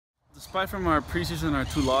Despite from our preseason, our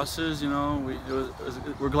 2 losses, you know,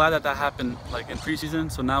 we're glad that happened like in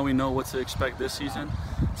preseason. So now we know what to expect this season.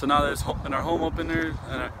 So now that it's in our home opener,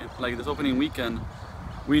 like this opening weekend,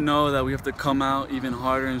 we know that we have to come out even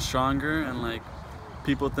harder and stronger. And like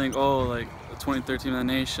people think, oh, like the 23rd team in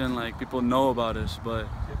the nation, like people know about us, but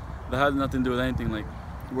that has nothing to do with anything. Like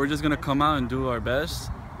we're just gonna come out and do our best,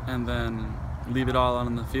 and then leave it all out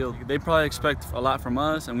on the field. They probably expect a lot from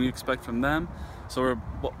us, and we expect from them. So we're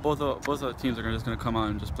both of the teams are just going to come out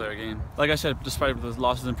and just play our game. Like I said, despite the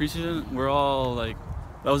losses in preseason, we're all like,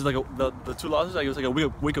 that was like the 2 losses. Like it was like a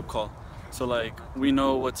wake-up call. So like we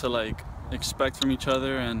know what to like expect from each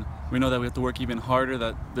other, and we know that we have to work even harder.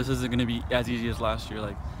 That this isn't going to be as easy as last year.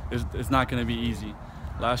 Like it's not going to be easy.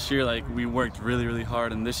 Last year, like we worked really, really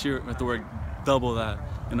hard, and this year we have to work double that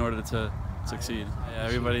in order to succeed. Yeah,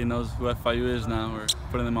 everybody knows who FIU is now. We're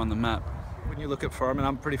putting them on the map. When you look at Furman,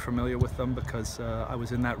 I'm pretty familiar with them because I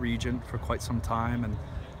was in that region for quite some time and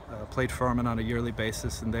played Furman on a yearly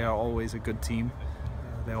basis, and they are always a good team.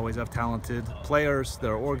 They always have talented players,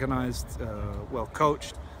 they're organized, well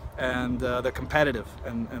coached, and they're competitive,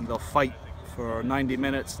 and they'll fight for 90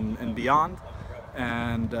 minutes and beyond.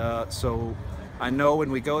 And so I know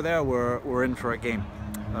when we go there, we're in for a game.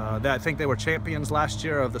 I think they were champions last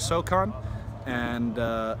year of the SoCon,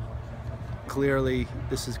 and clearly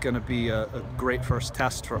this is going to be a great first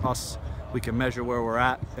test for us. We can measure where we're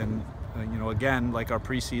at, and you know, again, like our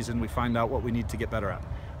preseason, we find out what we need to get better at.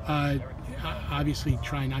 Obviously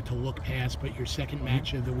try not to look past, but your second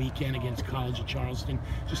match of the weekend against College of Charleston,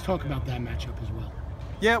 just talk about that matchup as well.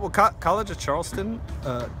 Yeah, well, College of Charleston,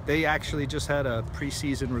 they actually just had a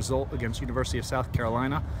preseason result against University of South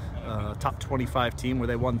Carolina, top 25 team, where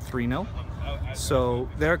they won 3-0. So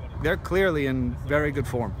they're clearly in very good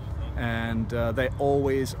form, and they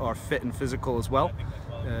always are fit and physical as well.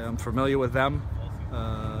 I'm familiar with them.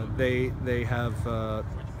 They have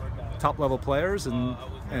top level players, and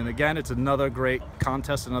again, it's another great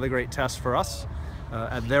contest, another great test for us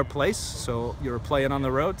at their place. So you're playing on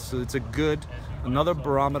the road, so it's another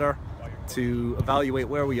barometer to evaluate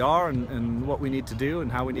where we are and what we need to do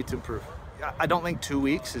and how we need to improve. I don't think 2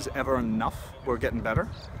 weeks is ever enough. We're getting better,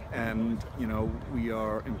 and you know, we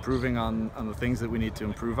are improving on the things that we need to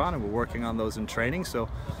improve on, and we're working on those in training. So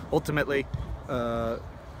ultimately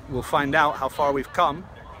we'll find out how far we've come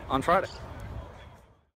on Friday.